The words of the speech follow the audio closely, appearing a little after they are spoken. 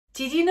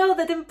Did you know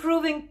that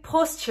improving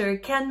posture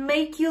can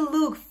make you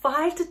look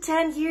 5 to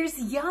 10 years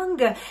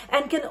younger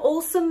and can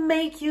also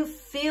make you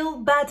feel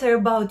better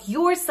about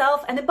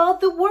yourself and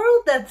about the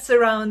world that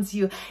surrounds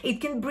you?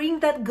 It can bring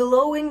that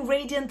glowing,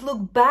 radiant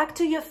look back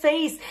to your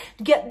face,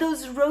 get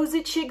those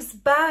rosy cheeks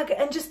back,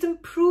 and just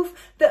improve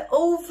the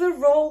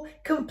overall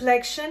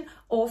complexion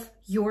of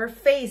your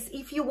face.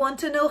 If you want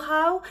to know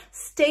how,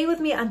 stay with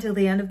me until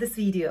the end of this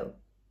video.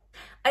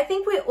 I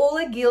think we all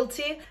are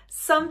guilty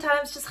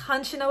sometimes just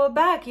hunching our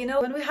back, you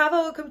know, when we have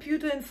our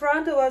computer in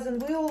front of us and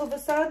we all of a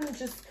sudden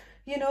just,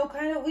 you know,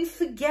 we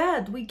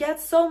forget, we get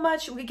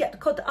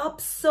caught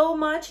up so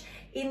much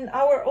in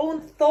our own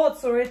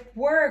thoughts or at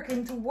work,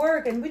 into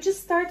work, and we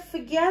just start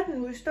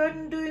forgetting, we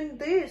start doing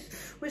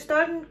this, we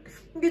start,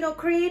 you know,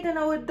 creating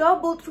our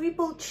double,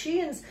 triple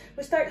chins,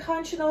 we start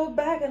hunching our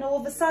back, and all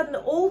of a sudden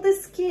all the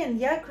skin,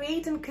 yeah,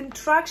 creating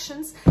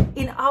contractions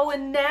in our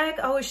neck,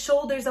 our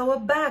shoulders, our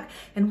back.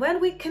 And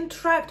when we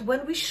contract,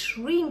 when we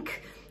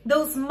shrink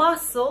those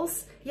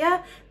muscles,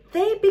 yeah,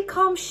 they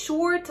become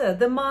shorter,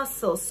 the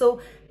muscles. So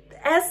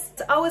as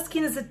our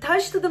skin is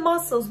attached to the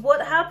muscles,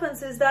 what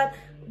happens is that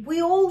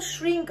we all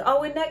shrink,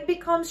 our neck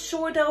becomes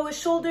shorter, our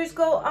shoulders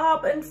go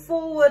up and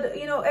forward,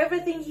 you know,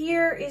 everything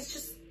here is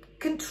just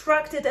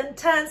contracted and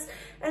tense,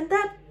 and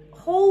that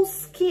whole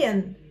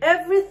skin,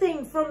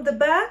 everything from the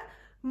back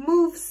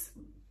moves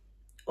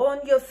on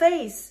your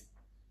face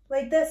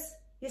like this.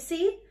 You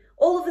see,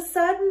 all of a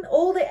sudden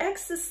all the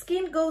excess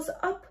skin goes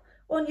up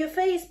on your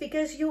face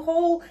because your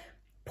whole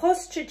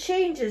posture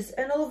changes,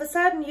 and all of a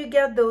sudden you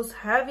get those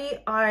heavy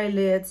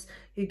eyelids,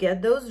 you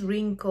get those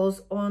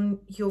wrinkles on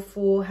your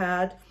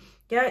forehead,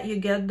 yeah, you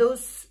get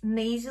those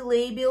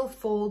nasolabial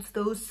folds,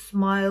 those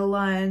smile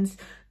lines,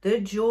 the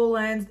jaw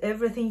lines,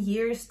 everything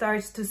here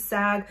starts to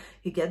sag,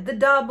 you get the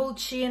double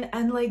chin,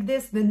 and like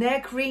this, the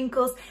neck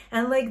wrinkles,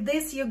 and like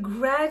this, you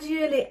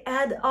gradually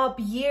add up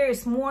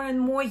years, more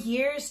and more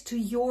years to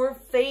your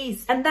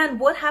face. And then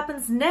what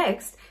happens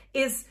next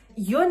is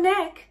your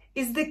neck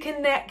is the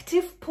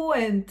connective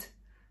point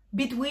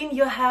between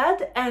your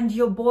head and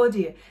your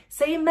body.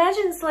 So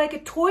imagine it's like a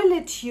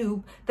toilet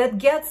tube that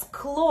gets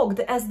clogged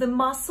as the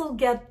muscle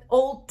get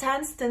all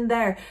tensed in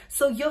there.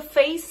 So your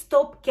face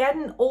stop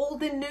getting all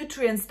the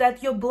nutrients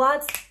that your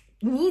blood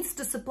needs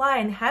to supply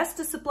and has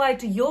to supply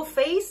to your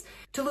face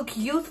to look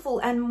youthful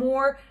and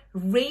more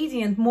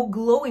radiant, more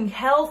glowing,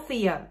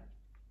 healthier.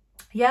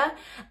 Yeah,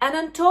 and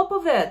on top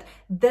of it,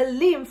 the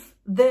lymph,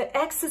 the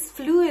excess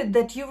fluid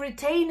that you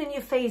retain in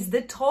your face,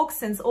 the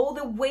toxins, all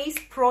the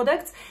waste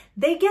products,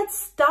 they get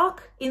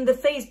stuck in the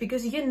face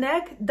because your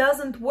neck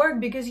doesn't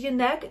work, because your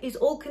neck is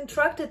all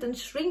contracted and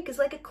shrink. It's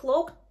like a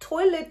clogged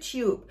toilet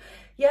tube.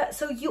 Yeah,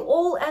 so you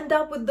all end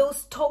up with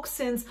those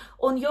toxins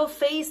on your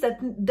face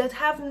that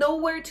have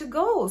nowhere to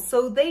go.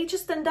 So they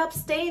just end up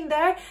staying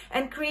there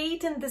and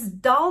creating this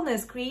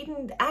dullness,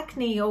 creating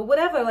acne or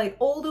whatever, like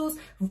all those,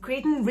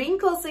 creating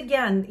wrinkles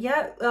again.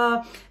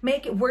 Yeah,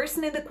 make it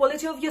worsening the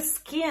quality of your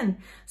skin.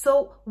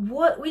 So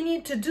what we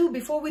need to do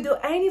before we do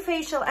any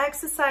facial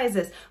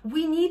exercises,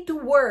 we need to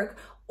work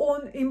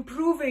on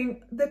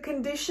improving the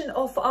condition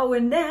of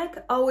our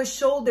neck, our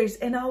shoulders,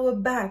 and our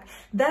back.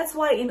 That's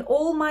why in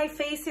all my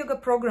face yoga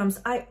programs,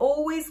 I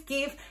always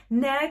give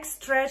neck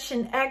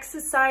stretching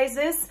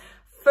exercises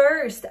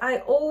first. I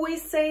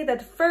always say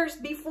that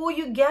first, before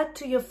you get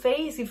to your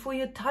face, before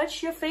you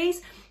touch your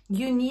face,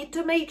 you need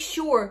to make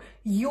sure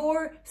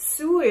your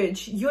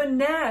sewage, your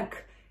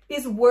neck,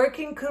 is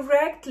working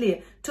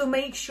correctly, to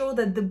make sure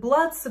that the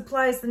blood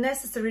supplies the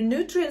necessary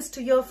nutrients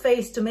to your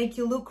face to make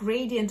you look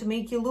radiant, to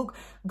make you look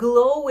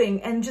glowing,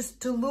 and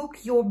just to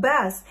look your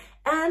best.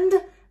 And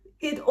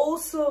it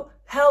also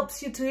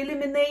helps you to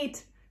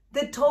eliminate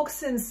the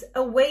toxins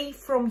away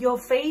from your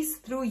face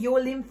through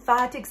your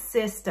lymphatic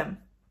system.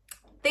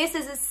 This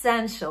is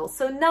essential.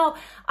 So now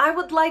I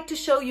would like to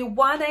show you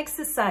one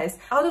exercise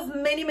out of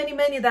many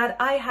that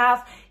I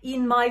have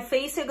in my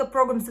face yoga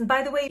programs. And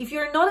by the way, if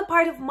you're not a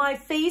part of my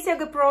face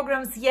yoga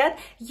programs yet,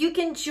 you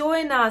can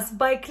join us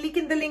by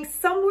clicking the link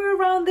somewhere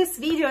around this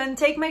video and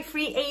take my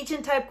free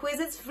agent type quiz.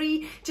 It's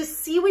free. Just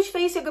see which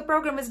face yoga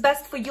program is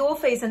best for your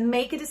face and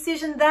make a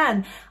decision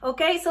then.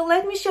 Okay, so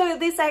let me show you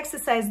this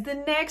exercise, the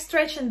neck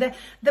stretch and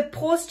the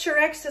posture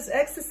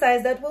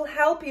exercise that will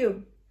help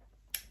you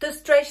to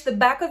stretch the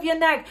back of your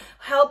neck,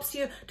 helps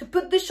you to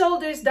put the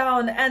shoulders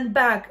down and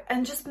back,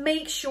 and just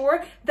make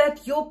sure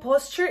that your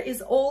posture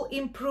is all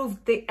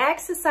improved. The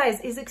exercise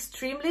is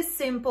extremely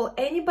simple.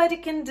 Anybody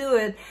can do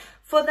it.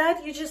 For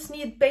that, you just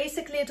need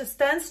basically to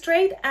stand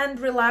straight and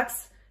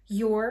relax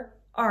your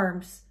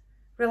arms.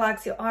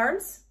 Relax your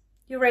arms.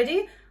 You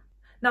ready?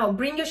 Now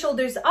bring your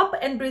shoulders up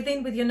and breathe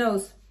in with your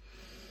nose.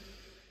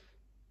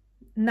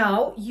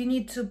 Now you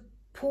need to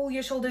pull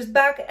your shoulders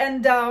back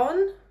and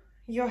down.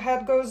 Your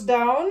head goes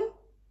down,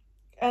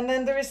 and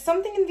then there is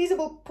something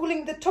invisible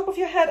pulling the top of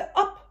your head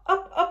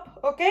up,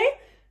 okay?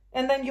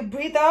 And then you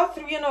breathe out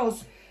through your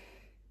nose.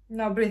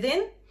 Now breathe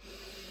in,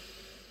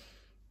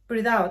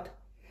 breathe out.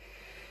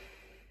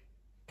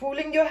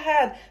 pulling your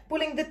head,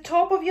 pulling the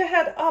top of your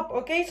head up,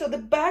 okay? So the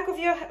back of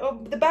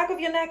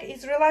your neck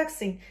is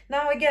relaxing.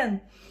 Now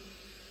again.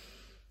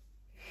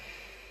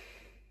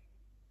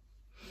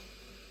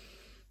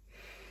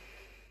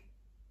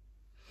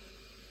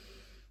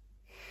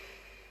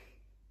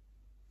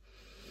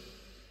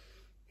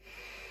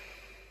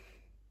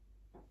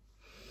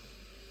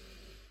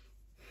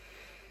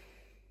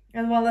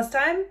 And one last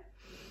time.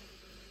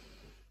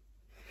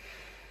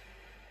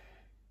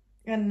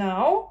 And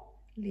now,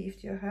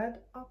 lift your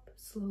head up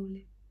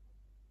slowly.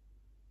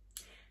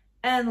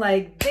 And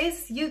like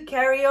this, you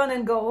carry on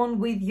and go on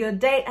with your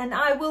day. And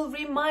I will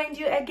remind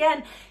you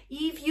again,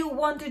 if you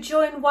want to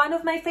join one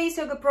of my face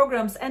yoga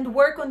programs and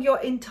work on your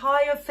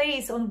entire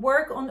face,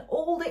 work on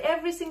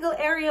every single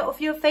area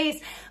of your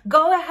face,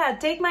 go ahead,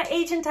 take my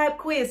agent type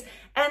quiz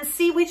and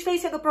see which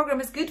face yoga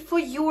program is good for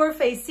your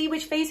face. See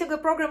which face yoga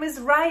program is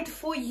right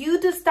for you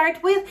to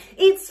start with.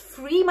 It's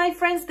free, my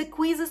friends. The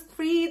quiz is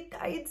free.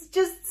 It's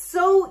just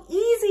so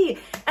easy.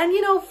 And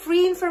you know,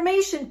 free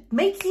information.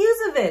 Make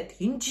use of it.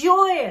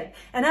 Enjoy it.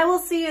 And I will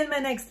see you in my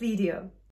next video.